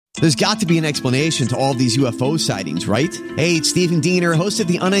There's got to be an explanation to all these UFO sightings, right? Hey, it's Stephen Diener, host of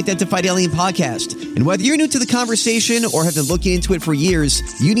the Unidentified Alien Podcast. And whether you're new to the conversation or have been looking into it for years,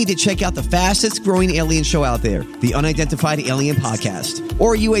 you need to check out the fastest growing alien show out there, the Unidentified Alien Podcast,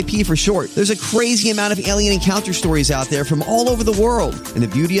 or UAP for short. There's a crazy amount of alien encounter stories out there from all over the world. And the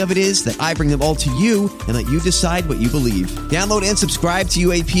beauty of it is that I bring them all to you and let you decide what you believe. Download and subscribe to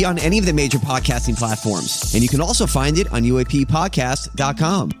UAP on any of the major podcasting platforms. And you can also find it on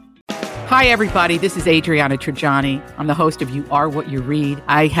UAPpodcast.com. Hi, everybody. This is Adriana Trajani. I'm the host of You Are What You Read.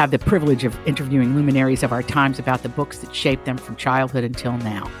 I have the privilege of interviewing luminaries of our times about the books that shaped them from childhood until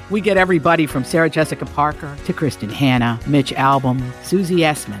now. We get everybody from Sarah Jessica Parker to Kristen Hanna, Mitch Albom, Susie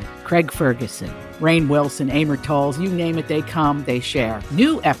Essman, Craig Ferguson, Rainn Wilson, Amor Tolls, you name it, they come, they share.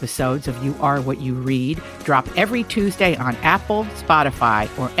 New episodes of You Are What You Read drop every Tuesday on Apple, Spotify,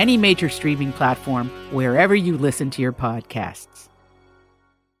 or any major streaming platform wherever you listen to your podcasts.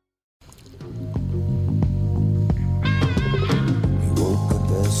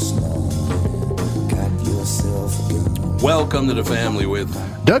 Welcome to the family with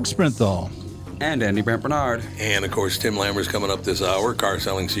Doug Sprinthal and Andy Brant Bernard. And, of course, Tim Lammer's coming up this hour. Car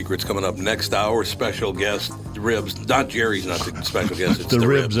Selling Secrets coming up next hour. Special guest, Ribs. Not Jerry's not the special guest. It's the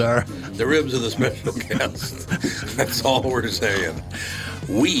Ribs are. The Ribs are the special guest. That's all we're saying.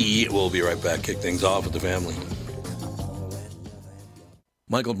 We will be right back. Kick things off with the family.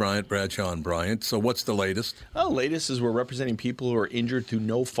 Michael Bryant, Bradshaw and Bryant. So what's the latest? Well, the latest is we're representing people who are injured through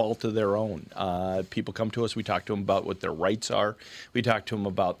no fault of their own. People come to us. We talk to them about what their rights are. We talk to them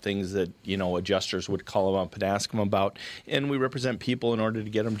about things that, adjusters would call them up and ask them about. And we represent people in order to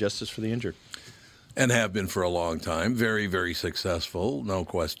get them justice for the injured. And have been for a long time. Very, very successful, no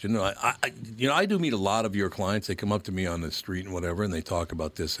question. I do meet a lot of your clients. They come up to me on the street and whatever, and they talk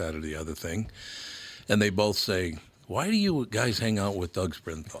about this, that, or the other thing. And they both say, why do you guys hang out with Doug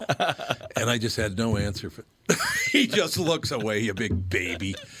Sprinthal? And I just had no answer for it. He just looks away, you big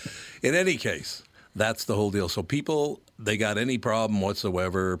baby. In any case, that's the whole deal. So people, they got any problem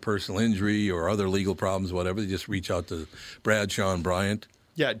whatsoever, personal injury or other legal problems, whatever, they just reach out to Bradshaw and Bryant.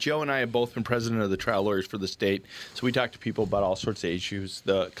 Yeah, Joe and I have both been president of the trial lawyers for the state, so we talk to people about all sorts of issues.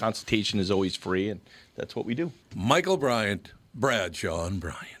 The consultation is always free, and that's what we do. Michael Bryant, Bradshaw and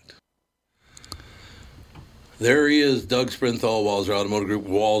Bryant. There he is, Doug Sprinthal, Walser Automotive Group,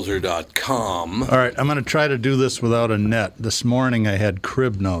 Walser.com. All right, I'm going to try to do this without a net. This morning I had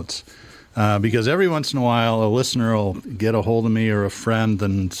crib notes because every once in a while a listener will get a hold of me or a friend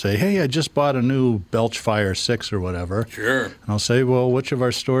and say, hey, I just bought a new Belch Fire 6 or whatever. Sure. And I'll say, well, which of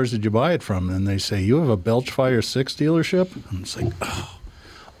our stores did you buy it from? And they say, you have a Belch Fire 6 dealership? And it's like, oh.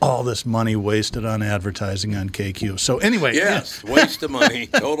 All this money wasted on advertising on KQ. So anyway. Yes, waste of money.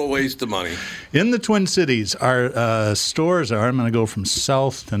 Total waste of money. In the Twin Cities, our stores are, I'm going to go from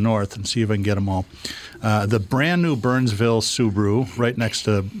south to north and see if I can get them all. The brand new Burnsville Subaru, right next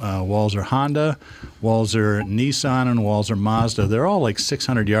to Walser Honda, Walser Nissan, and Walser Mazda. They're all like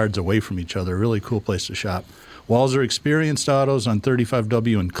 600 yards away from each other. Really cool place to shop. Walser Experienced Autos on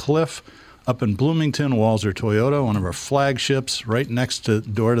 35W and Cliff. Up in Bloomington, Walser Toyota, one of our flagships. Right next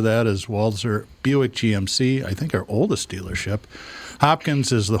door to that is Walser Buick GMC, I think our oldest dealership.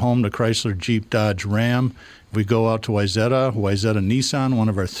 Hopkins is the home to Chrysler, Jeep, Dodge, Ram. If we go out to Wayzata Nissan, one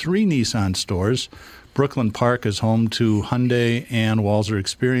of our 3 Nissan stores. Brooklyn Park is home to Hyundai and Walser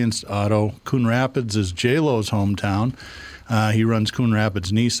Experienced Auto. Coon Rapids is J-Lo's hometown. He runs Coon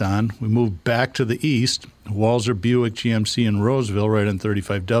Rapids Nissan. We move back to the east, Walser Buick GMC in Roseville, right on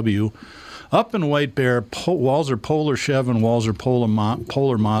 35W. Up in White Bear, Walser Polar Chev and Walser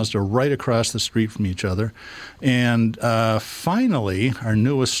Polar Mazda right across the street from each other. And finally, our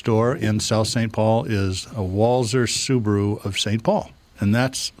newest store in South St. Paul is a Walser Subaru of St. Paul. And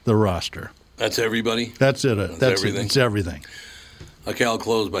that's the roster. That's everybody? That's it. That's everything? It's everything. Okay, I'll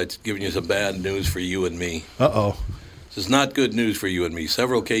close by giving you some bad news for you and me. Uh-oh. This is not good news for you and me.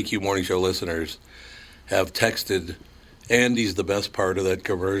 Several KQ Morning Show listeners have texted, Andy's the best part of that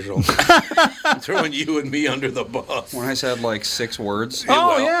commercial. Throwing you and me under the bus. When I said like 6 words.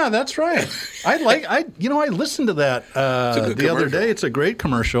 Yeah, that's right. I listened to that the other day. It's a great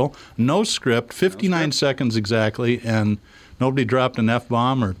commercial. No script, 59 seconds exactly, and nobody dropped an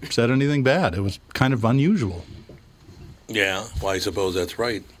F-bomb or said anything bad. It was kind of unusual. Yeah, well, I suppose that's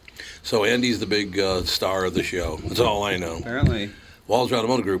right. So Andy's the big star of the show. That's all I know. Apparently. Walser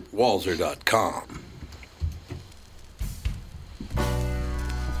Automotive Group, Walser.com.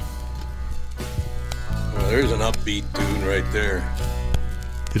 Well, there's an upbeat tune right there.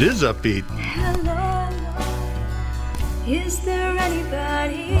 It is upbeat. Hello, is there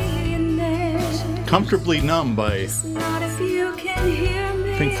anybody in there? Comfortably Numb by It's not if you can hear me.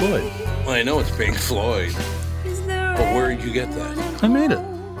 Pink Floyd. Well, I know it's Pink Floyd, but where did you get that? I made it.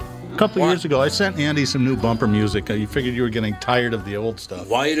 A couple of years ago, I sent Andy some new bumper music. You figured you were getting tired of the old stuff.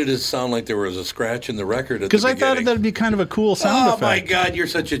 Why did it sound like there was a scratch in the record at the Because I beginning? thought that'd be kind of a cool sound effect. Oh, my God, you're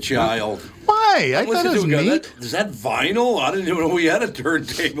such a child. Why? I thought it was neat. Is that vinyl? I didn't even know we had a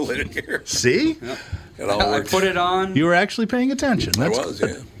turntable in here. See? It all I works. put it on. You were actually paying attention. I That's was,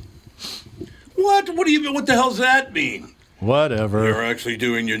 yeah. What? What the hell does that mean? Whatever. You're actually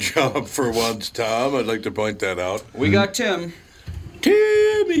doing your job for once, Tom. I'd like to point that out. We got Tim.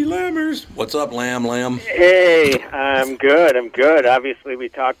 Timmy Lammers. What's up, Lamb? Hey, I'm good. Obviously, we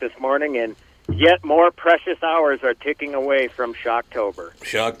talked this morning, and yet more precious hours are ticking away from Shocktober.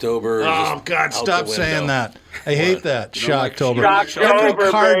 Shocktober. Oh, God, stop saying that. I hate that. Shocktober. Shocktober,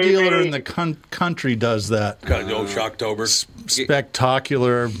 Every car baby. dealer in the country does that. Oh, Shocktober.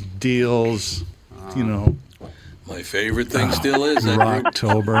 Spectacular deals, you know. My favorite thing still is that group.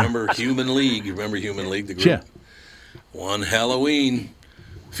 Rocktober. Remember Human League? Remember Human League, the group? Yeah. One Halloween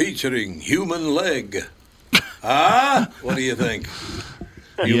featuring Human Leg. What do you think?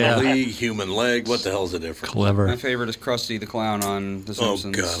 Human League, Human Leg. What the hell's the difference? Clever. My favorite is Krusty the Clown on The Oh,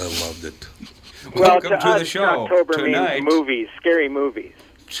 Simpsons. God, I loved it. Welcome to us, the show. Shocktober Tonight, means movies, scary movies.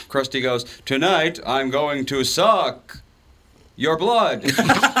 Krusty goes, "Tonight I'm going to suck your blood."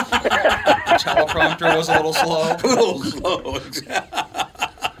 The teleprompter was a little slow. A little slow.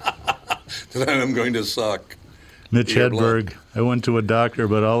 Tonight I'm going to suck. Mitch Your Hedberg. I went to a doctor,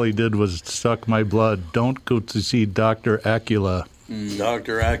 but all he did was suck my blood. Don't go to see Dr. Acula.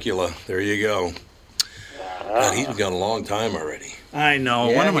 Dr. Acula. There you go. God, he's been gone a long time already. I know.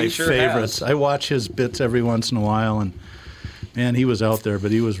 Yeah, one of my he sure favorites. has. I watch his bits every once in a while, and man, he was out there,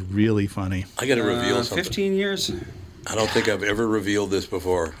 but he was really funny. I got to reveal something. 15 years. I don't think I've ever revealed this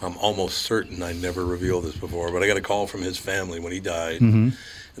before. I'm almost certain I never revealed this before, but I got a call from his family when he died, and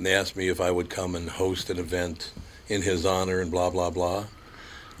they asked me if I would come and host an event in his honor and blah, blah, blah. And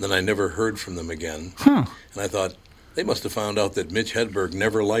then I never heard from them again. And I thought, they must have found out that Mitch Hedberg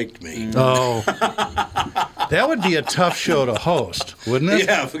never liked me. Oh. That would be a tough show to host, wouldn't it?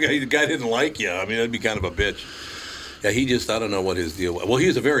 Yeah, if the guy didn't like you, I mean, that'd be kind of a bitch. Yeah, he just, I don't know what his deal was. Well, he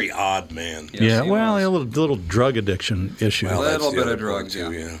was a very odd man. Yeah, he well, was. a little drug addiction issue. Well, Little that's the bit other of drugs,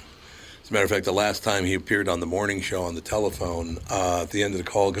 point, too, yeah. As a matter of fact, the last time he appeared on the morning show on the telephone, at the end of the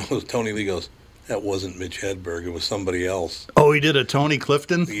call, Tony Lee goes, "That wasn't Mitch Hedberg, it was somebody else." Oh, he did a Tony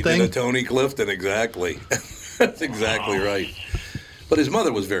Clifton He thing? did a Tony Clifton, exactly. That's exactly right. But his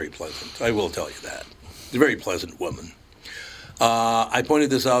mother was very pleasant. I will tell you that. She's a very pleasant woman. I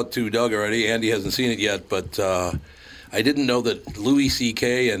pointed this out to Doug already. Andy hasn't seen it yet, but I didn't know that Louis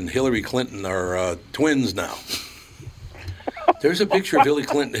C.K. and Hillary Clinton are twins now. There's a picture of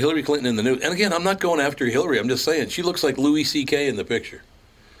Hillary Clinton in the news. And again, I'm not going after Hillary. I'm just saying she looks like Louis C.K. in the picture.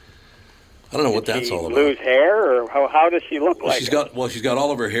 I don't know what that's all about. Lose hair, or how does she look Well, like? she's got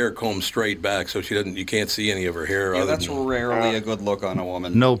all of her hair combed straight back, so you can't see any of her hair. Yeah, other that's than rarely a good look on a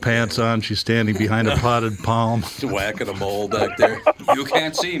woman. No pants on. She's standing behind a potted palm. whacking a mole back there. You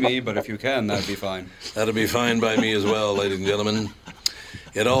can't see me, but if you can, that'd be fine. That'll be fine by me as well, ladies and gentlemen.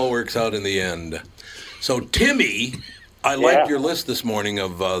 It all works out in the end. So, Timmy, I liked your list this morning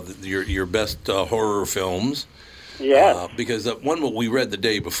of your best horror films. Yeah. Because the one what we read the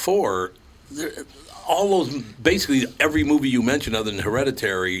day before, all those, basically every movie you mentioned other than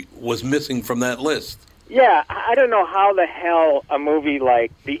Hereditary was missing from that list. Yeah, I don't know how the hell a movie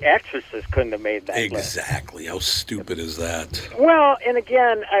like The Exorcist couldn't have made that list. Exactly. How stupid is that? Well, and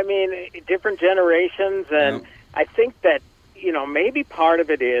again, I mean, different generations, and I think that, maybe part of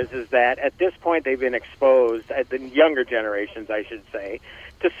it is that at this point they've been exposed, at the younger generations, I should say,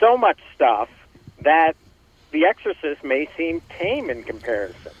 to so much stuff that The Exorcist may seem tame in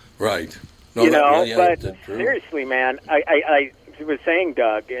comparison. Right. No, but that's true. seriously, man, I was saying,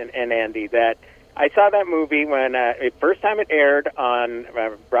 Doug and Andy, that I saw that movie when first time it aired on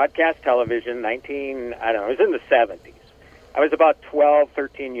broadcast television, it was in the 70s. I was about 12,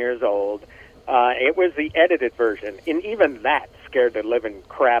 13 years old. It was the edited version, and even that scared the living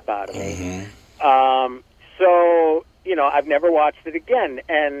crap out of me. So, I've never watched it again.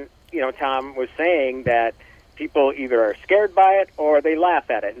 And, Tom was saying that people either are scared by it or they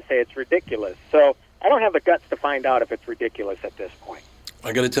laugh at it and say it's ridiculous. So I don't have the guts to find out if it's ridiculous at this point.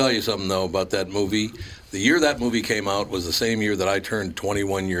 I got to tell you something, though, about that movie. The year that movie came out was the same year that I turned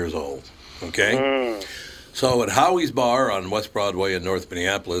 21 years old, okay? So at Howie's Bar on West Broadway in North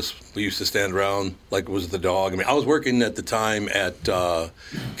Minneapolis, we used to stand around like it was the dog. I mean, I was working at the time at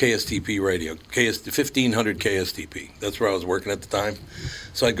KSTP Radio, 1500 KSTP. That's where I was working at the time.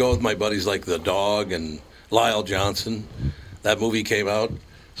 So I'd go with my buddies like the dog and Lyle Johnson, that movie came out.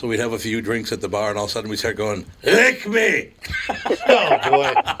 So we'd have a few drinks at the bar, and all of a sudden we'd start going, "Lick me!" Oh,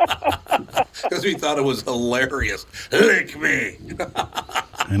 boy. Because we thought it was hilarious. Lick me!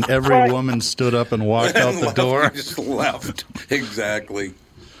 And every woman stood up and walked out the door. We just left. Exactly.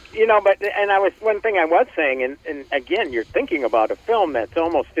 You know, one thing I was saying, and again, you're thinking about a film that's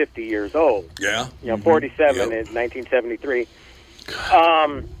almost 50 years old. Yeah. 47 in 1973.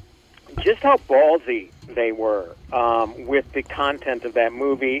 Just how ballsy they were with the content of that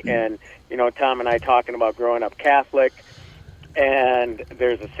movie. And, Tom and I talking about growing up Catholic. And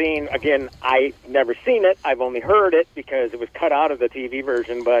there's a scene, again, I've never seen it. I've only heard it because it was cut out of the TV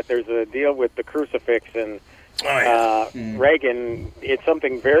version. But there's a deal with the crucifix and Reagan. It's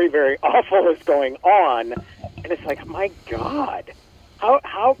something very, very awful is going on. And it's like, my God,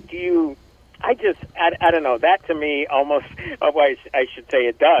 how do you... I don't know. That to me almost, I should say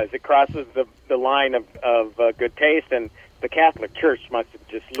it does. It crosses the line of good taste, and the Catholic Church must have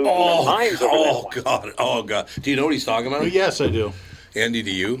just losing their minds over that one. Oh, God. Do you know what he's talking about? Yes, I do. Andy,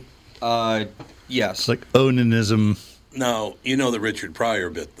 do you? Yes. It's like onanism. No, you know the Richard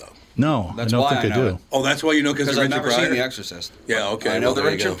Pryor bit, though. No, That's I don't why think I I know do. it. Oh, that's why you know because I've Richard never Pryor? seen The Exorcist. Yeah, okay. I know well, the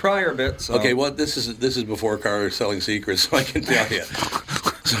there you Richard go. Pryor bit. So. Okay, well, this is before Carter selling secrets, so I can tell you.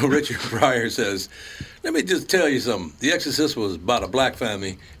 So Richard Pryor says, "Let me just tell you something. The Exorcist was about a black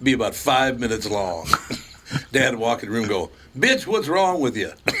family. It'd be about 5 minutes long." Dad would walk in the room and go, "Bitch, what's wrong with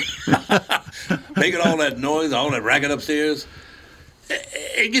you? Making all that noise, all that racket upstairs?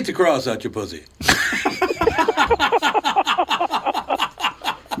 Hey, get the cross out your pussy."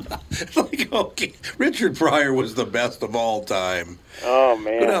 Like, okay, Richard Pryor was the best of all time. Oh,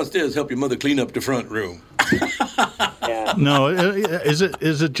 man. Go downstairs, help your mother clean up the front room. Yeah. No, is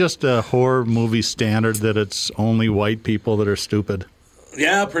it just a horror movie standard that it's only white people that are stupid?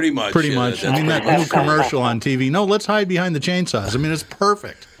 Yeah, pretty much. Pretty Yeah, much. that's I mean, that pretty new much. commercial on TV. No, let's hide behind the chainsaws. I mean, it's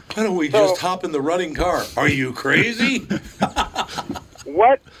perfect. Why don't we just hop in the running car? Are you crazy?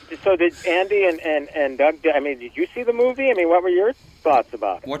 What? So did Andy and Doug? I mean, did you see the movie? I mean, what were your thoughts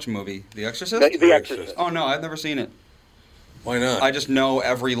about it? Which movie? The Exorcist? The Exorcist. Oh, no, I've never seen it. Why not? I just know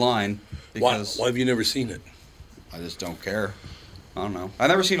every line. Because Why have you never seen it? I just don't care. I don't know. I've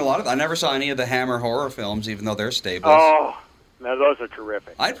never seen a lot of... I never saw any of the Hammer horror films, even though they're staples. Oh, no, those are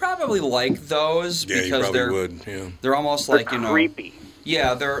terrific. I'd probably like those Yeah, you because probably they're would. Yeah. they're almost They're like, creepy.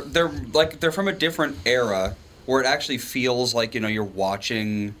 Yeah, they're from a different era where it actually feels like, you're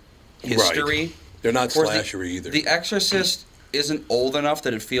watching history. Right. They're not Whereas slashery either. The Exorcist isn't old enough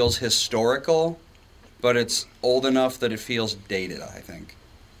that it feels historical, but it's old enough that it feels dated, I think.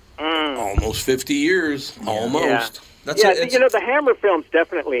 Almost 50 years. Almost. Yeah. That's Yeah, it. the Hammer films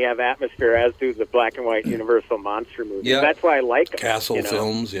definitely have atmosphere, as do the black and white Universal monster movies. Yeah. That's why I like them. Castle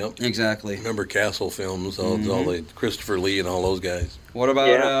films, yep. Exactly. Remember Castle films, all the Christopher Lee and all those guys. What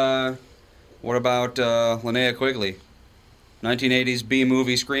about Linnea Quigley? 1980s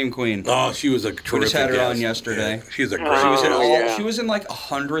B-movie Scream Queen. Oh, she was a terrific We just had her guest. on yesterday. Yeah, she's a great Oh, She was in yeah. She was in like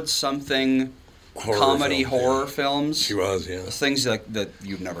 100-something horror comedy film, horror yeah. films. She was, yeah. Things like that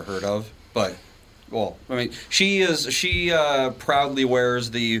you've never heard of, but she proudly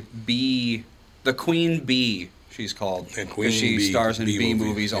wears the Queen Bee. She's called. And Queen because she Bee, stars in Bee B movies,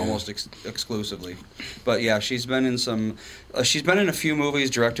 movies yeah. almost exclusively. But yeah, she's been in some. She's been in a few movies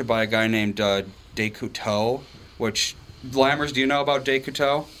directed by a guy named Des Couteau. Which Lammers, do you know about Des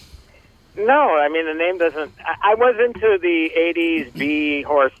Couteau? No, I mean, the name doesn't... I was into the 80s B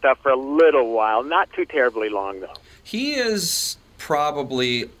horror stuff for a little while. Not too terribly long, though. He is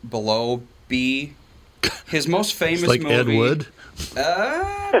probably below B. His most famous It's like movie... Ed Wood.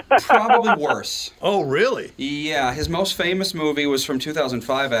 Probably worse. Oh, really? Yeah, his most famous movie was from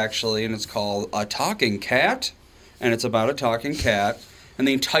 2005, actually, and it's called A Talking Cat, and it's about a talking cat, and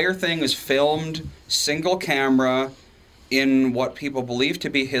the entire thing is filmed single camera in what people believe to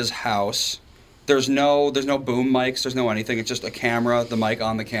be his house. There's no boom mics, there's no anything, it's just a camera, the mic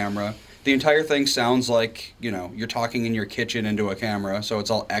on the camera. The entire thing sounds like, you're talking in your kitchen into a camera, so it's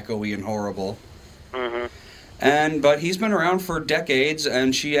all echoey and horrible. But he's been around for decades,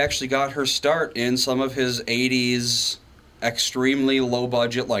 and she actually got her start in some of his 80s extremely low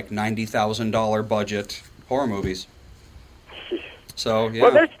budget, like $90,000 budget horror movies. So, yeah.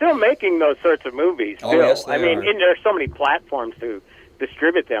 Well, they're still making those sorts of movies, still. Oh, yes, they I mean, are. and there's so many platforms to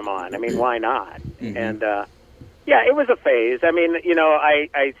distribute them on. I mean, why not? Mm-hmm. And, yeah, it was a phase. I mean,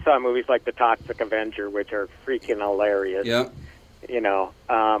 I saw movies like The Toxic Avenger, which are freaking hilarious. Yeah.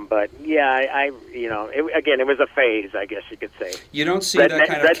 But yeah, it was a phase, I guess you could say. You don't see that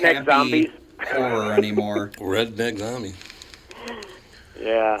kind of redneck campy zombies. horror anymore. Redneck Zombie.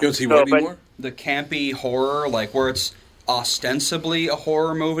 Yeah. You don't see what anymore? The campy horror, like where it's ostensibly a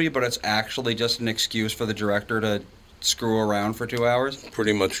horror movie, but it's actually just an excuse for the director to screw around for 2 hours.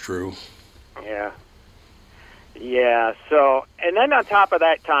 Pretty much true. Yeah. Yeah, so, and then on top of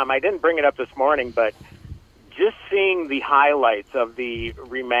that, Tom, I didn't bring it up this morning, but just seeing the highlights of the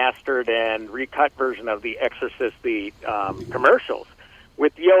remastered and recut version of The Exorcist, the commercials,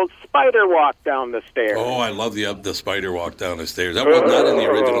 with the old spider walk down the stairs. Oh, I love the spider walk down the stairs. That was not in the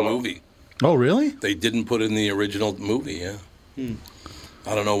original movie. Oh, really? They didn't put it in the original movie, yeah.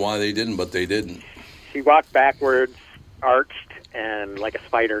 I don't know why they didn't, but they didn't. She walked backwards, arched, and like a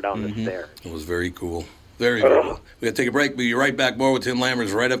spider down the stairs. It was very cool. Very cool. We got to take a break. We'll be right back. More with Tim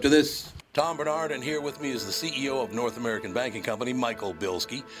Lammers right after this. Tom Bernard, and here with me is the CEO of North American Banking Company, Michael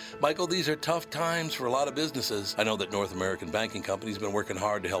Bilski. Michael, these are tough times for a lot of businesses. I know that North American Banking Company has been working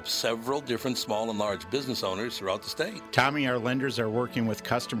hard to help several different small and large business owners throughout the state. Tommy, our lenders are working with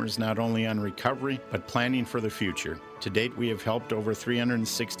customers not only on recovery, but planning for the future. To date, we have helped over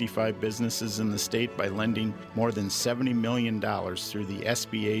 365 businesses in the state by lending more than $70 million through the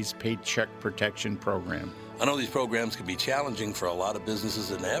SBA's Paycheck Protection Program. I know these programs can be challenging for a lot of businesses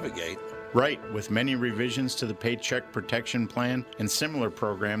to navigate. Right, with many revisions to the Paycheck Protection Plan and similar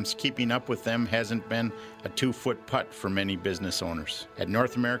programs, keeping up with them hasn't been a 2-foot putt for many business owners. At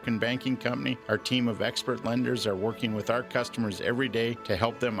North American Banking Company, our team of expert lenders are working with our customers every day to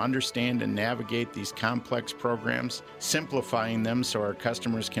help them understand and navigate these complex programs, simplifying them so our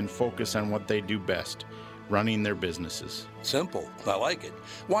customers can focus on what they do best, running their businesses. Simple. I like it.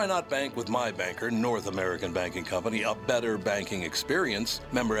 Why not bank with my banker, North American Banking Company, a better banking experience,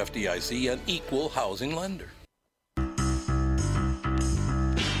 member FDIC, an equal housing lender. I'm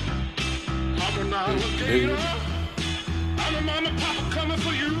an alligator. I'm a mama papa coming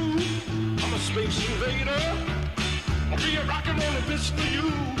for you. I'm a space invader. I'll be a rock and roll bitch for you.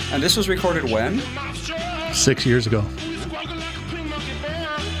 And this was recorded when? 6 years ago.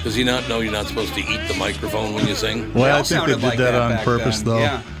 Does he not know you're not supposed to eat the microphone when you sing? Well, I think they did that on purpose, though.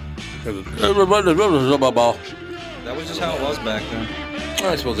 Yeah. That was just how it was back then.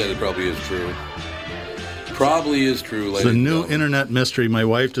 I suppose that probably is true. Probably is true. It's a new internet mystery. My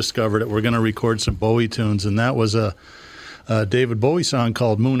wife discovered it. We're going to record some Bowie tunes, and that was a David Bowie song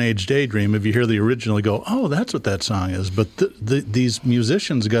called Moon Age Daydream. If you hear the original, you go, oh, that's what that song is. But these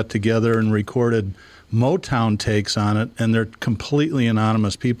musicians got together and recorded Motown takes on it, and they're completely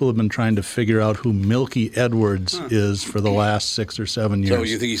anonymous. People have been trying to figure out who Milky Edwards is for the last 6 or 7 years. So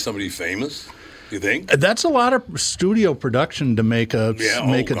you think he's somebody famous? You think? That's a lot of studio production to make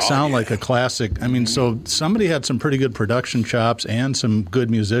it sound like a classic. I mean, so somebody had some pretty good production chops and some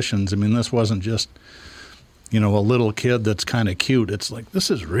good musicians. I mean, this wasn't just, a little kid that's kind of cute. It's like,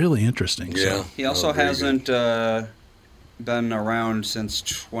 this is really interesting. Yeah. So. He also hasn't been around since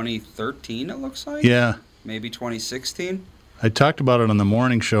 2013, it looks like. Yeah. Maybe 2016. I talked about it on the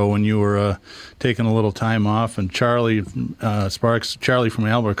morning show when you were taking a little time off, and Charlie Sparks, Charlie from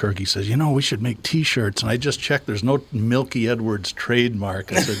Albuquerque, says, we should make T-shirts. And I just checked, there's no Milky Edwards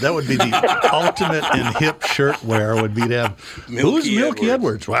trademark. I said, that would be the ultimate in hip shirt wear, would be to have, who's Milky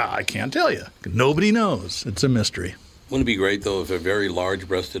Edwards? Well, I can't tell you. Nobody knows. It's a mystery. Wouldn't it be great, though, if a very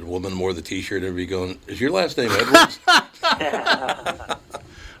large-breasted woman wore the T-shirt and be going, is your last name Edwards?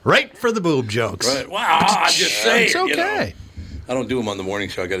 Right for the boob jokes. Right. Wow, I'm just saying. It's okay. I don't do them on the morning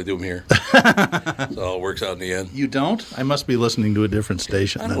show. I got to do them here. So it all works out in the end. You don't? I must be listening to a different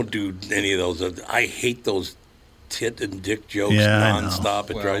station. I don't do any of those. I hate those tit and dick jokes nonstop.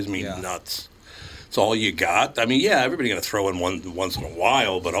 It drives me nuts. It's all you got. I mean, everybody going to throw in one once in a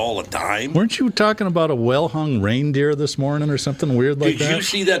while, but all the time. Weren't you talking about a well-hung reindeer this morning or something weird like that? Did you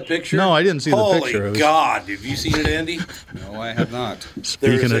see that picture? No, I didn't see the picture. Holy God. Have you seen it, Andy? No, I have not.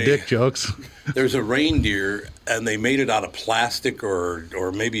 Speaking of dick jokes. There's a reindeer, and they made it out of plastic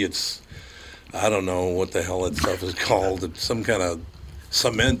or maybe it's, I don't know what the hell that stuff is called. It's some kind of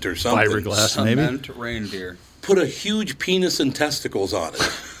cement or something. Fiberglass, maybe? Cement reindeer. Put a huge penis and testicles on it.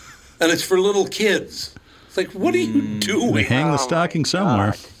 And it's for little kids. It's like, what are you doing? They hang the stocking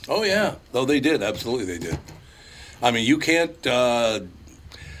somewhere. Oh, yeah. No, they did. Absolutely, they did. I mean, you can't deny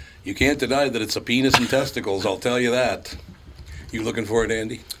that it's a penis and testicles. I'll tell you that. You looking for it,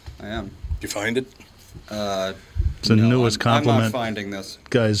 Andy? I am. Did you find it? It's the newest compliment. I'm not finding this.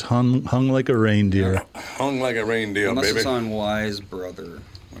 Guy's hung like a reindeer. Hung like a reindeer, Unless baby. It's on Wise Brother,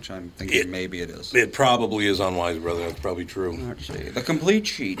 which I'm thinking maybe it is. It probably is on Wise Brother. That's probably true. Let's see. The Complete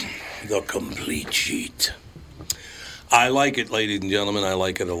Sheet. The Complete Sheet. I like it, ladies and gentlemen. I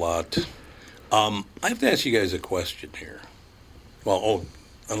like it a lot. I have to ask you guys a question here. Well,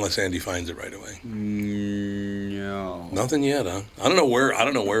 unless Andy finds it right away. No. Nothing yet, huh? I don't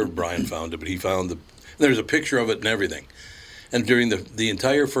know where Brian found it, but he found There's a picture of it and everything. And during the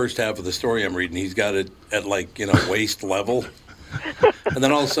entire first half of the story I'm reading, he's got it at waist level. And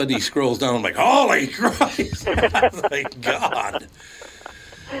then all of a sudden he scrolls down. I'm like, holy Christ! Like, God.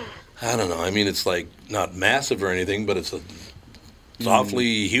 I don't know. I mean, it's like not massive or anything, but it's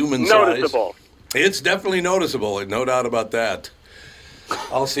awfully human size. Noticeable. It's definitely noticeable, no doubt about that.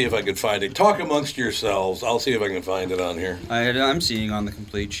 I'll see if I can find it. Talk amongst yourselves. I'll see if I can find it on here. I'm seeing on the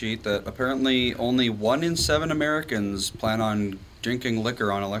complete sheet that apparently only 1 in 7 Americans plan on drinking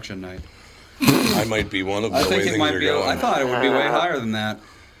liquor on election night. I might be one of them. I think it might be. I thought it would be way higher than that.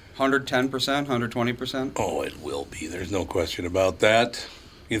 110%, 120%. Oh, it will be. There's no question about that.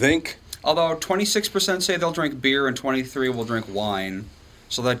 You think? Although 26% say they'll drink beer and 23% will drink wine.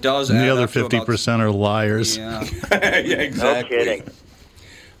 So that does and add the other up to 50% are liars. Yeah. Yeah, exactly. No kidding.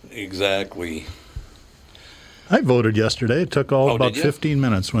 Exactly. I voted yesterday. It took about 15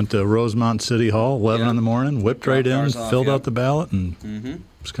 minutes. Went to Rosemont City Hall, 11 in the morning, whipped right in, filled out the ballot, and it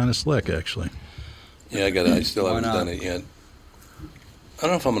was kind of slick, actually. Yeah, I still haven't done it yet. I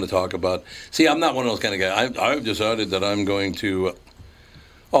don't know if I'm going to talk about... See, I'm not one of those kind of guys. I've decided that I'm going to...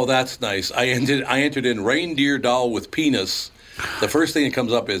 Oh, that's nice. I entered in reindeer doll with penis. The first thing that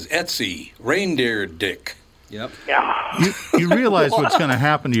comes up is Etsy, reindeer dick. Yep. You realize what's going to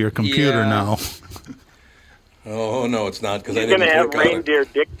happen to your computer now. Oh, no, it's not, because I You're didn't going to have click on it. reindeer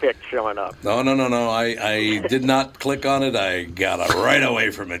dick pics showing up. No. I did not click on it. I got right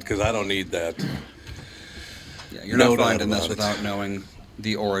away from it, because I don't need that. Yeah, you're not finding this without knowing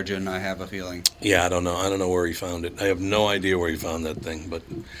the origin, I have a feeling. Yeah, I don't know. I don't know where he found it. I have no idea where he found that thing, but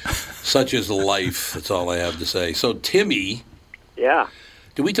such is life. That's all I have to say. So, Timmy. Yeah.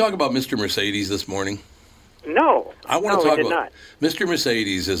 Did we talk about Mr. Mercedes this morning? No. I want to talk we did about not. Mr.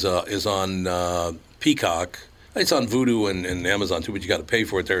 Mercedes is on Peacock. It's on Vudu and Amazon too, but you got to pay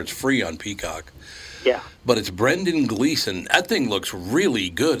for it there. It's free on Peacock. Yeah. But it's Brendan Gleeson. That thing looks really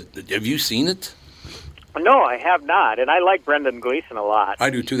good. Have you seen it? No, I have not, and I like Brendan Gleeson a lot. I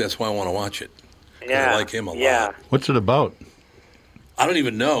do too. That's why I want to watch it. Yeah. I like him a lot. What's it about? I don't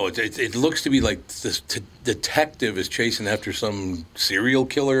even know. It looks to be like this detective is chasing after some serial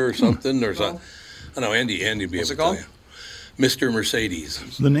killer or something. Or something. I don't know. Andy would be able to tell you. Mr.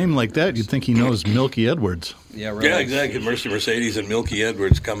 Mercedes. The name like that, you'd think he knows Milky Edwards. Yeah, right. Yeah, exactly. Mr. Mercedes and Milky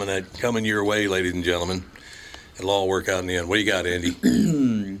Edwards coming your way, ladies and gentlemen. It'll all work out in the end. What do you got,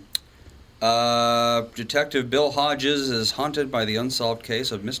 Andy? Detective Bill Hodges is haunted by the unsolved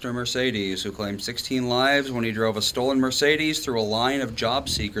case of Mr. Mercedes, who claimed 16 lives when he drove a stolen Mercedes through a line of job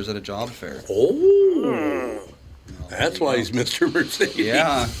seekers at a job fair. Oh, that's why he's Mr. Mercedes.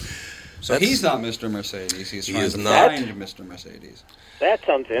 Yeah. So he's not Mr. Mercedes. He's trying to find Mr. Mercedes. That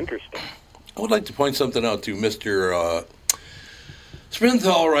sounds interesting. I would like to point something out to Mr.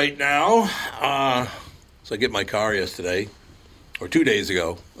 Sprinthal right now. So I get my car yesterday, or 2 days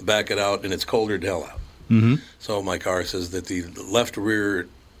ago, I back it out, and it's colder than hell out. Mm-hmm. So my car says that the left rear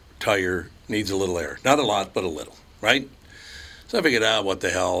tire needs a little air. Not a lot, but a little, right? So I figured, what the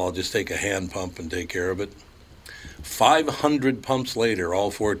hell, I'll just take a hand pump and take care of it. 500 pumps later,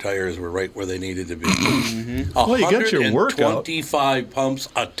 all 4 tires were right where they needed to be. Mm-hmm. Well, you got your workout. 25 pumps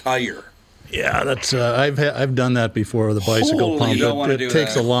a tire. Yeah, that's I've done that before with a bicycle pump. It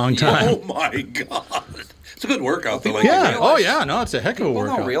takes a long time. Oh my God, it's a good workout. Though. No, it's a heck of a People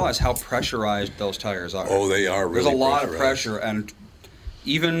workout. don't realize how pressurized those tires are. Oh, they are really. There's a lot of pressure, and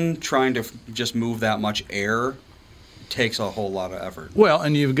even trying to just move that much air takes a whole lot of effort. Well,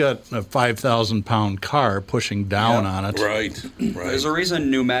 and you've got a 5,000-pound car pushing down on it. Right. There's a reason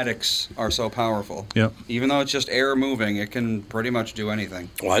pneumatics are so powerful. Yep. Even though it's just air moving, it can pretty much do anything.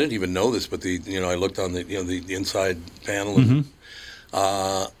 Well, I didn't even know this, but I looked on the inside panel. Mm-hmm.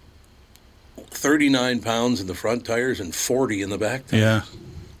 39 pounds in the front tires and 40 in the back tires. Yeah.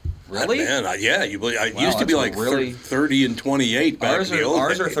 Really? Man, it used to be like 30 and 28 back in the old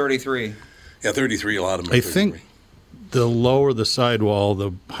Ours days. are 33. Yeah, 33. A lot of them are I 33. think the lower the sidewall,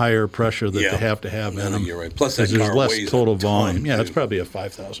 the higher pressure that they have to have in them. You're right. Plus, that there's car less weighs total a ton, volume. Yeah, too. it's probably a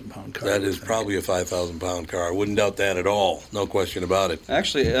 5,000-pound car. That is probably a 5,000-pound car. I wouldn't doubt that at all. No question about it.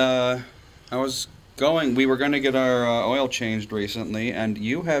 Actually, we were going to get our oil changed recently, and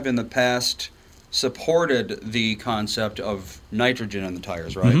you have in the past supported the concept of nitrogen in the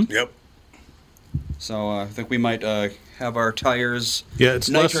tires, right? Mm-hmm. Yep. So I think we might have our tires it's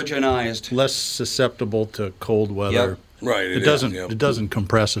nitrogenized. less susceptible to cold weather. Yep. Right. It doesn't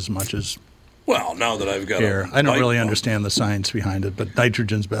compress as much as Well, now that I've got air. I don't really understand the science behind it, but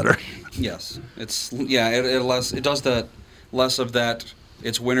nitrogen's better. Yes, it does that less of that.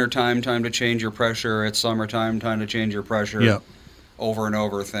 It's wintertime, time to change your pressure. It's summertime, time to change your pressure. Yeah. over and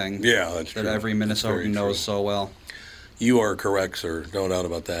over thing. Yeah, that's that true. every Minnesotan knows so well. You are correct, sir. No doubt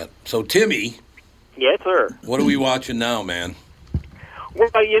about that. So, Timmy. Yes, sir. What are we watching now, man? Well,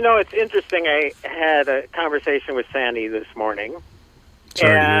 it's interesting. I had a conversation with Sandy this morning.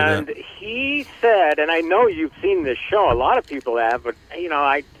 Sorry to hear and that. he said, and I know you've seen this show, a lot of people have, but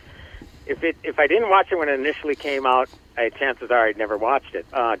if I didn't watch it when it initially came out, chances are I'd never watched it.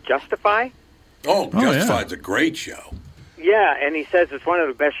 Justify? Justified's a great show. Yeah, and he says it's one of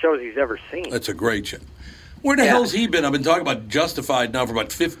the best shows he's ever seen. It's a great show. Where the hell's he been? I've been talking about Justified now for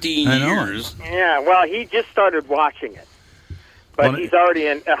about 15 years. Yeah, well, he just started watching it. But he's already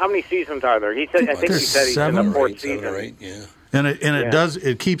in. How many seasons are there? He said. I think he said he's in the 4th season. 7 or 8, yeah. And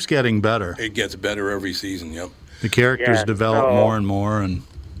it keeps getting better. It gets better every season. Yep. The characters develop more and more, and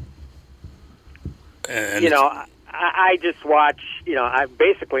I just watch.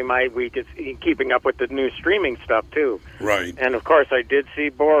 Basically my week is keeping up with the new streaming stuff too. Right. And of course, I did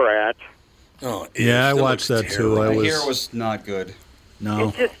see Borat. Oh, yeah, I watched that too. I hear it was not good. No.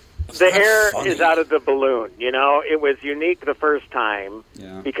 It's just the air is out of the balloon. It was unique the first time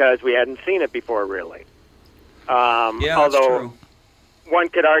because we hadn't seen it before, really. Although that's true. One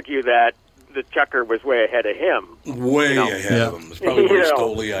could argue that the Chucker was way ahead of him. Way ahead of him. It's probably where he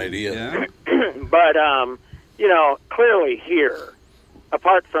stole the idea. Yeah. But clearly here,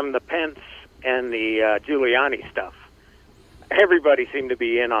 apart from the Pence and the Giuliani stuff, everybody seemed to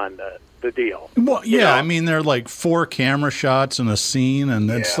be in on the deal. Well, yeah, I mean, there are like 4 camera shots in a scene, and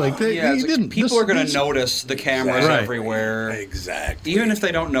it's like people are going to notice the cameras everywhere. Exactly. Even if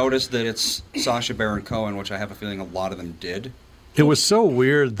they don't notice that it's Sacha Baron Cohen, which I have a feeling a lot of them did. It was so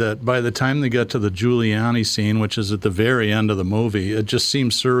weird that by the time they got to the Giuliani scene, which is at the very end of the movie, it just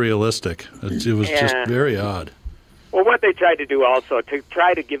seemed surrealistic. It was just very odd. Well, what they tried to do also, to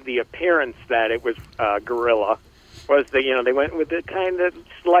try to give the appearance that it was guerrilla, was they went with the kind of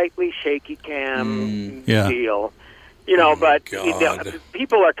slightly shaky cam deal. But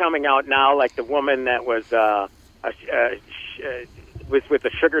people are coming out now, like the woman that was with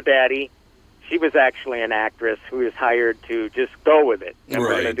the sugar daddy. She was actually an actress who was hired to just go with it. And we're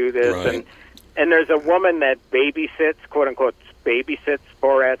going to do this. And there's a woman that babysits, quote unquote,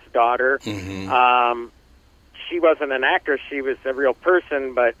 Borat's daughter. Mm-hmm. She wasn't an actress. She was a real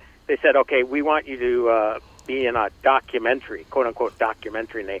person, but they said, okay, we want you to be in a documentary, quote unquote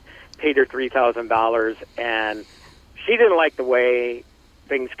documentary. And they paid her $3,000, and she didn't like the way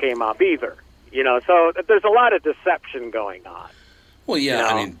things came up either. So there's a lot of deception going on. Well, yeah,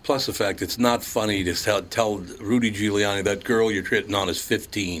 I mean, plus the fact it's not funny to tell Rudy Giuliani that girl you're hitting on is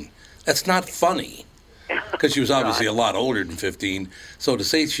 15. That's not funny. Because she was obviously a lot older than 15. So to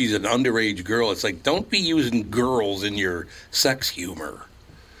say she's an underage girl, it's like, don't be using girls in your sex humor.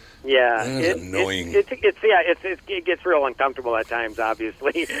 Yeah. That's annoying. It gets real uncomfortable at times,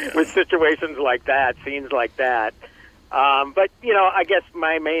 obviously, with situations like that, scenes like that. But, I guess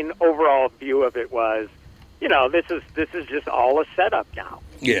my main overall view of it was, this is just all a setup now.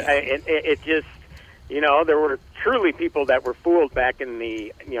 Yeah. It just, there were truly people that were fooled back in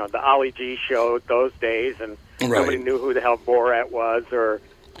the, the Ollie G show those days, and nobody knew who the hell Borat was or.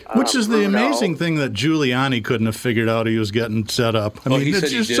 Which is the amazing thing that Giuliani couldn't have figured out he was getting set up. I mean,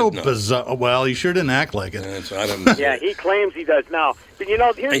 it's just so bizarre. Well, he sure didn't act like it. Yeah, he claims he does now. But,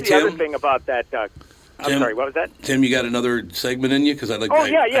 here's the other thing about that, I'm sorry, what was that? Tim, you got another segment in you? Because I'd like.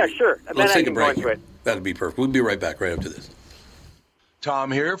 Sure. And let's then take a break. That'd be perfect. We'll be right back right after this.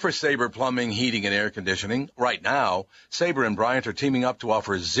 Tom here for Sabre Plumbing, Heating, and Air Conditioning. Right now, Sabre and Bryant are teaming up to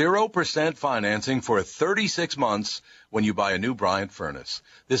offer 0% financing for 36 months when you buy a new Bryant furnace.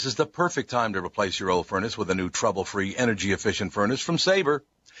 This is the perfect time to replace your old furnace with a new trouble-free, energy-efficient furnace from Sabre.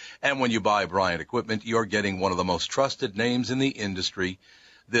 And when you buy Bryant equipment, you're getting one of the most trusted names in the industry.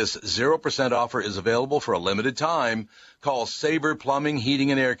 This 0% offer is available for a limited time. Call Sabre Plumbing, Heating,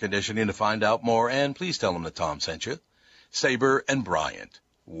 and Air Conditioning to find out more, and please tell them that Tom sent you. Sabre and Bryant,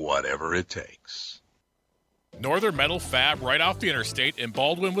 whatever it takes. Northern Metal Fab, right off the interstate in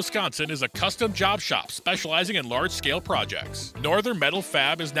Baldwin, Wisconsin, is a custom job shop specializing in large-scale projects. Northern Metal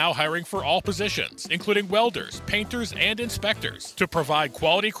Fab is now hiring for all positions, including welders, painters, and inspectors, to provide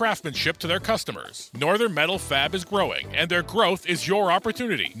quality craftsmanship to their customers. Northern Metal Fab is growing, and their growth is your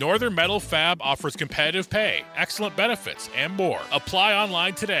opportunity. Northern Metal Fab offers competitive pay, excellent benefits, and more. Apply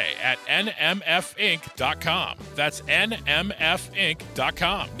online today at nmfinc.com. That's nmfinc.com.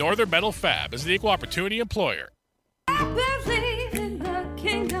 Northern Metal Fab is the equal opportunity employer.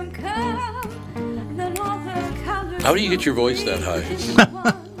 How do you get your voice that high?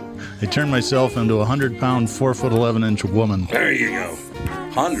 I turned myself into a 100-pound, 4'11" woman. There you go.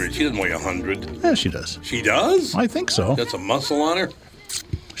 100. She doesn't weigh 100. Yeah, she does. She does? I think so. Got some muscle on her?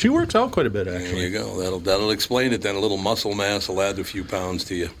 She works out quite a bit, There actually. you go. That'll explain it then. A little muscle mass will add a few pounds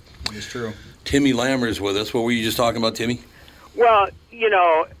to you. It's true. Timmy Lammer's with us. What were you just talking about, Timmy? Well,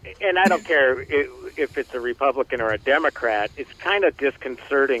 and I don't care if it's a Republican or a Democrat, it's kind of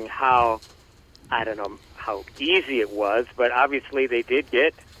disconcerting how, I don't know how easy it was, but obviously they did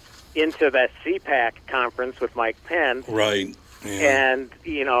get into that CPAC conference with Mike Pence. Right. Yeah. And,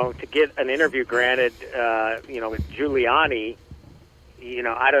 to get an interview granted, with Giuliani,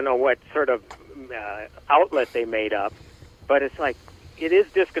 I don't know what sort of outlet they made up, but it's like, it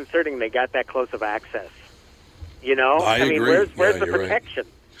is disconcerting they got that close of access. I mean, agree. where's the protection?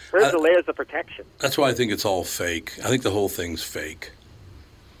 Right. Where's the layers of protection? That's why I think it's all fake. I think the whole thing's fake.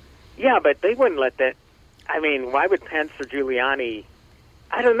 Yeah, but they wouldn't let that. I mean, why would Pence or Giuliani?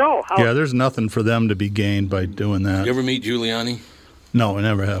 I don't know. Yeah, there's nothing for them to be gained by doing that. You ever meet Giuliani? No, I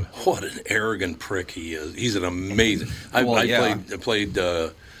never have. What an arrogant prick he is. He's an amazing. I played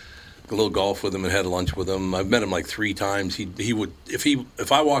a little golf with him and had lunch with him. I've met him like 3 times. He would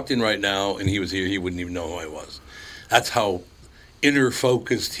if I walked in right now and he was here, he wouldn't even know who I was. That's how inner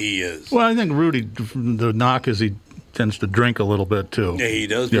focused he is. Well, I think Rudy, the knock is he tends to drink a little bit too. Yeah, he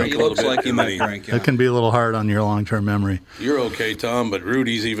does drink a little bit. He looks like he might drink. That can be a little hard on your long-term memory. You're okay, Tom, but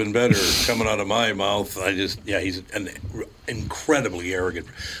Rudy's even better coming out of my mouth. He's an incredibly arrogant.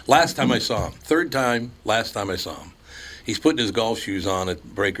 Last time I saw him, last time I saw him, he's putting his golf shoes on at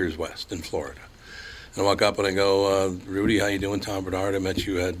Breakers West in Florida. And I walk up and I go, Rudy, how you doing? Tom Bernard, I met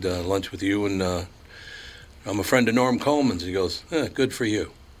you, had lunch with you, and I'm a friend of Norm Coleman's. He goes, good for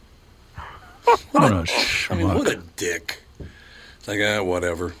you. What a dick. It's like,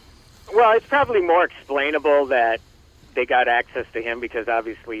 whatever. Well, it's probably more explainable that they got access to him because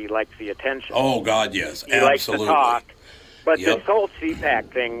obviously he likes the attention. Oh, God, yes. He likes to talk. But Yep. this whole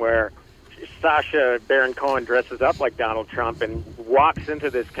CPAC thing where Sacha Baron Cohen dresses up like Donald Trump and walks into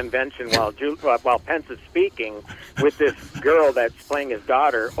this convention while Pence is speaking with this girl that's playing his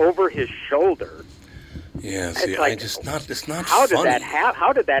daughter over his shoulder. Yeah, see, it's not how funny.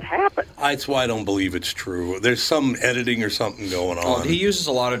 How did that happen? That's why I don't believe it's true. There's some editing or something going on. Oh, he uses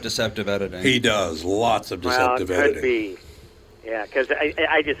a lot of deceptive editing. He does. Lots of deceptive editing. Could be. Yeah, because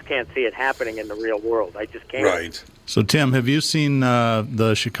I just can't see it happening in the real world. I just can't. Right. So, Tim, have you seen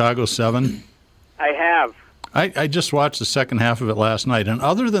the Chicago 7? I have. I just watched the second half of it last night, and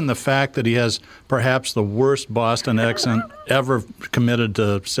other than the fact that he has perhaps the worst Boston accent ever committed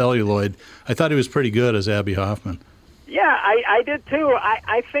to celluloid, I thought he was pretty good as Abby Hoffman. Yeah, I did too.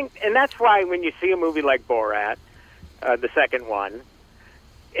 I think, and that's why when you see a movie like Borat, the second one,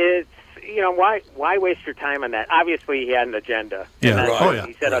 it's, why waste your time on that? Obviously, he had an agenda. Yeah, and that's right. what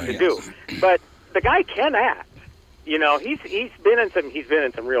he set out to do. But the guy can act. He's been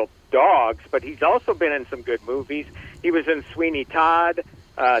in some real dogs, but he's also been in some good movies. He was in Sweeney Todd,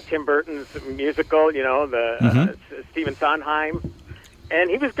 Tim Burton's musical, Stephen Sondheim, and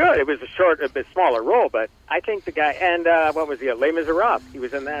he was good. It was a bit smaller role, but I think the guy, and what was he, Les Miserables, he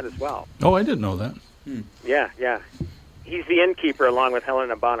was in that as well. Oh, I didn't know that. Yeah. He's the innkeeper along with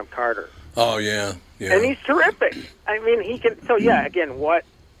Helena Bonham Carter. Oh, yeah. And he's terrific. I mean, he can, so yeah, again, what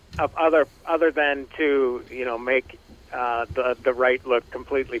other than to, make the right look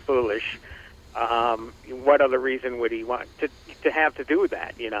completely foolish, what other reason would he want to have to do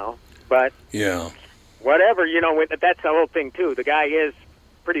that, But yeah, whatever, that's the whole thing too. The guy is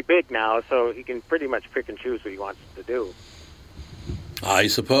pretty big now, so he can pretty much pick and choose what he wants to do. I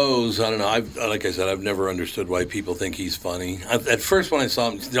suppose. I don't know. Like I said, I've never understood why people think he's funny. At first, when I saw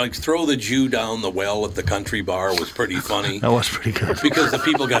him, throw the Jew down the well at the country bar was pretty funny. That was pretty good. Because the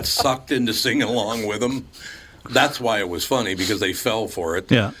people got sucked into singing along with him. That's why it was funny, because they fell for it.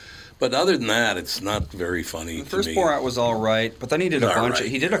 Yeah. But other than that, it's not very funny. The first to me. Borat was all right, but then he did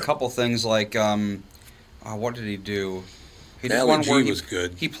He did a couple things like, what did he do? He did Ali one G where was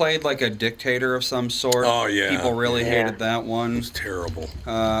good. He played like a dictator of some sort. Oh, yeah. People really hated that one. It was terrible.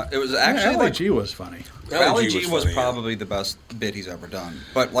 It was actually Ali G was funny. Ali G was probably the best bit he's ever done.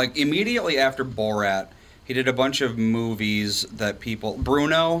 But like immediately after Borat, he did a bunch of movies that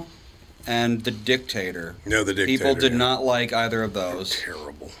Bruno and The Dictator. No, The Dictator. People did not like either of those.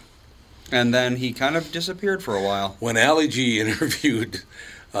 Terrible. And then he kind of disappeared for a while. When Ali G interviewed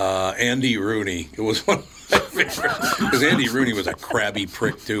Andy Rooney, it was one of my favorites. Because Andy Rooney was a crabby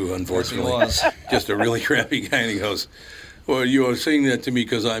prick, too, unfortunately. Yes, he was. Just a really crabby guy. And he goes, well, you are saying that to me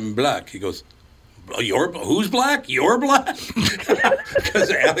because I'm black. He goes, who's black? You're black?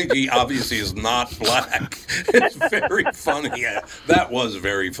 Because Ali G obviously is not black. It's very funny. Yeah, that was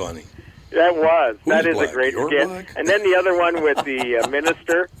very funny. That is black? a great You're skit. black? And then the other one with the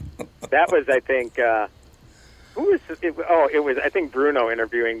minister, that was, I think, who was it? It was, I think, Bruno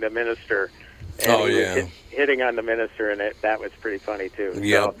interviewing the minister. And he was hitting on the minister, and that was pretty funny, too.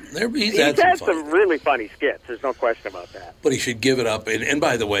 Yeah. So, He's had had some really funny skits. There's no question about that. But he should give it up. And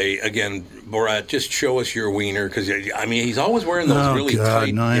by the way, again, Borat, just show us your wiener, because, I mean, he's always wearing those really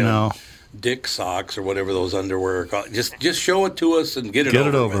tight dick socks or whatever those underwear are called. Just show it to us and get it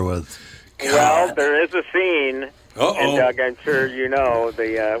over with. God. Well, there is a scene, Uh-oh. and Doug, I'm sure you know,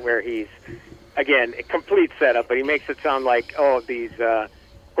 where he's, again, a complete setup, but he makes it sound like, these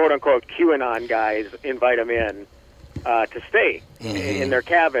quote-unquote QAnon guys invite him in to stay in their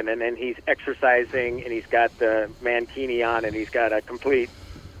cabin, and then he's exercising, and he's got the mankini on, and he's got a complete,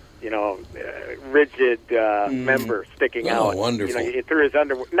 rigid member sticking out. Oh, wonderful. Through his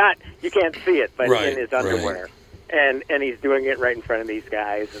underwear. You can't see it, but in his underwear. Right. And he's doing it right in front of these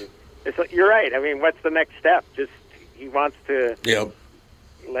guys. And it's like, you're right. I mean, what's the next step? Just, he wants to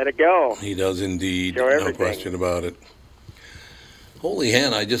let it go. He does indeed. Show everything. No question about it. Holy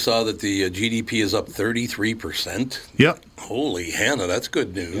Hannah, I just saw that the GDP is up 33%. Yep. Holy Hannah, that's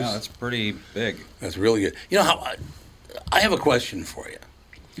good news. Yeah, that's pretty big. That's really good. You know how I have a question for you.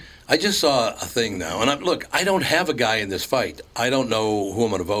 I just saw a thing now, and I don't have a guy in this fight. I don't know who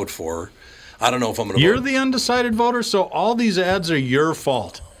I'm going to vote for. I don't know if I'm going to vote. You're the undecided voter, so all these ads are your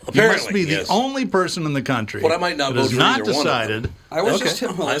fault. Apparently, you must be the only person in the country but I might not vote for not either decided. One of them. I was just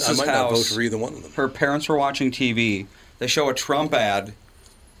at Melissa's I might house. not vote for either one of them. Her parents were watching TV. They show a Trump ad,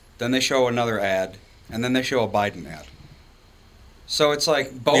 then they show another ad, and then they show a Biden ad. So it's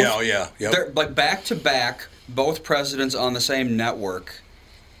like both. They're like back to back, both presidents on the same network.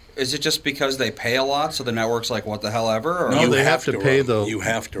 Is it just because they pay a lot, so the network's like, what the hell ever? Or No, they have to pay the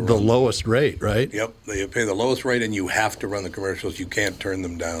lowest rate, right? Yep, they pay the lowest rate, and you have to run the commercials. You can't turn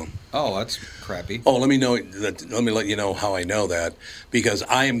them down. Oh, that's crappy. Oh, let me let you know how I know that, because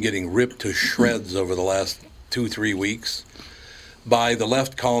I am getting ripped to shreds over the last 2-3 weeks by the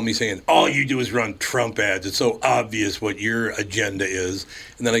left calling me saying, all you do is run Trump ads. It's so obvious what your agenda is.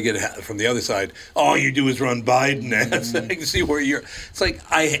 And then I get from the other side, all you do is run Biden ads. I can see where you're. It's like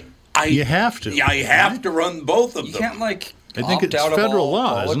you have to. Yeah, I have to run both of them. You can't I think it's federal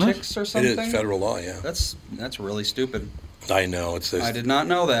law, isn't it? Politics or something? It is federal law, yeah. That's really stupid. I know. I did not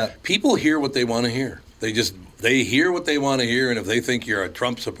know that. People hear what they want to hear. They hear what they want to hear, and if they think you're a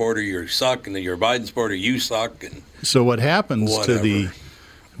Trump supporter, you suck, and if you're a Biden supporter, you suck. And so what happens whatever. to the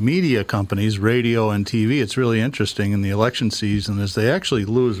media companies, radio and TV, it's really interesting in the election season, is they actually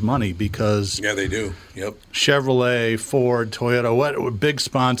lose money because they do. Yep. Chevrolet, Ford, Toyota, what big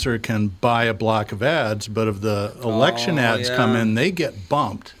sponsor can buy a block of ads, but if the election ads come in, they get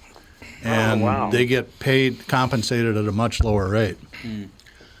bumped. And they get compensated at a much lower rate. I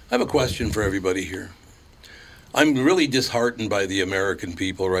have a question for everybody here. I'm really disheartened by the American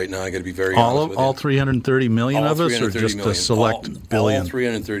people right now. I got to be very honest with you. All 330 million of us, or just a select billion? All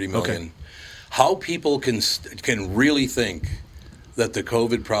 330 million. Okay. How people can really think that the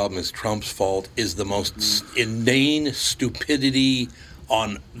COVID problem is Trump's fault is the most inane stupidity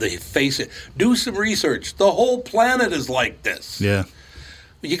on the face of it. Do some research. The whole planet is like this. Yeah.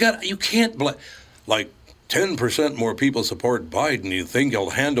 You can't blame, 10% more people support Biden. You think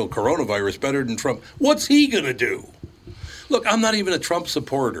he'll handle coronavirus better than Trump. What's he going to do? Look, I'm not even a Trump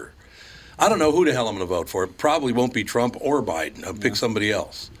supporter. I don't know who the hell I'm going to vote for. It probably won't be Trump or Biden. I'll pick somebody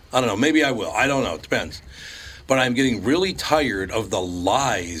else. I don't know. Maybe I will. I don't know. It depends. But I'm getting really tired of the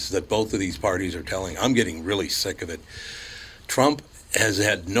lies that both of these parties are telling. I'm getting really sick of it. Trump has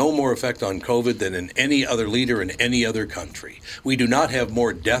had no more effect on COVID than in any other leader in any other country. We do not have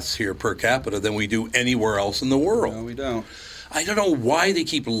more deaths here per capita than we do anywhere else in the world. No, we don't. I don't know why they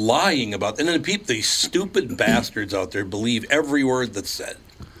keep lying about it. And then these stupid bastards out there believe every word that's said.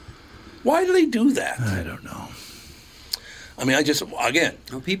 Why do they do that? I don't know. I mean,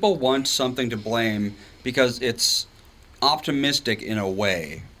 people want something to blame because it's optimistic in a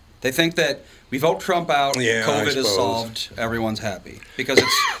way. They think that we vote Trump out, COVID is solved, everyone's happy. Because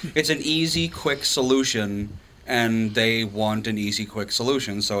it's an easy, quick solution, and they want an easy, quick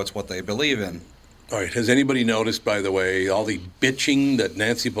solution, so it's what they believe in. All right, has anybody noticed, by the way, all the bitching that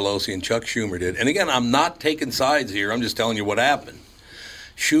Nancy Pelosi and Chuck Schumer did? And again, I'm not taking sides here, I'm just telling you what happened.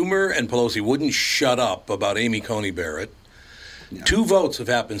 Schumer and Pelosi wouldn't shut up about Amy Coney Barrett. Yeah. 2 votes have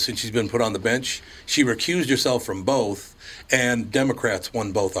happened since she's been put on the bench. She recused herself from both, and Democrats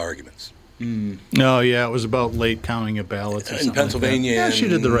won both arguments. Oh, yeah, it was about late counting of ballots in Pennsylvania. Yeah, she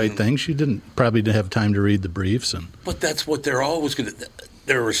did the right thing. She probably didn't have time to read the briefs. But that's what they're always going to.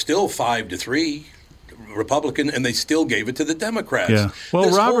 There were still 5-3 Republican, and they still gave it to the Democrats. Yeah. Well,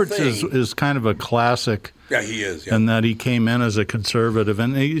 This whole Roberts thing- is kind of a classic. Yeah, he is. Yeah. In that he came in as a conservative,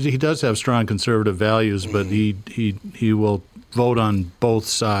 and he does have strong conservative values, but he will vote on both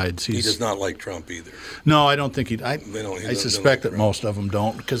sides. He does not like Trump either. No, I don't think he. I don't suspect that most of them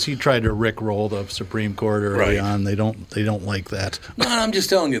don't, because he tried to rickroll the Supreme Court early on. They don't like that. No, I'm just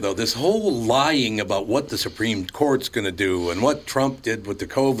telling you, though, this whole lying about what the Supreme Court's going to do and what Trump did with the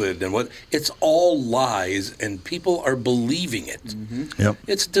COVID and it's all lies, and people are believing it. Yep.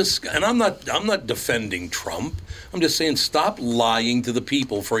 And I'm not defending Trump. I'm just saying stop lying to the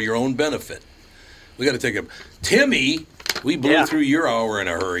people for your own benefit. We got to take a Timmy. We blew through your hour in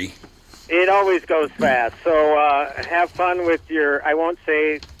a hurry. It always goes fast. So have fun with your, I won't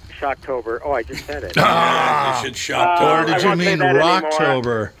say Shocktober. Oh, I just said it. You should Shocktober. Or did you mean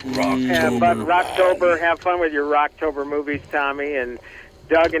Rocktober? But Rocktober, have fun with your Rocktober movies, Tommy. And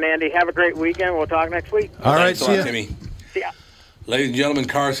Doug and Andy, have a great weekend. We'll talk next week. All right, see ya. Timmy. See ya. Ladies and gentlemen,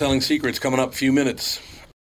 Car Selling Secrets coming up in a few minutes.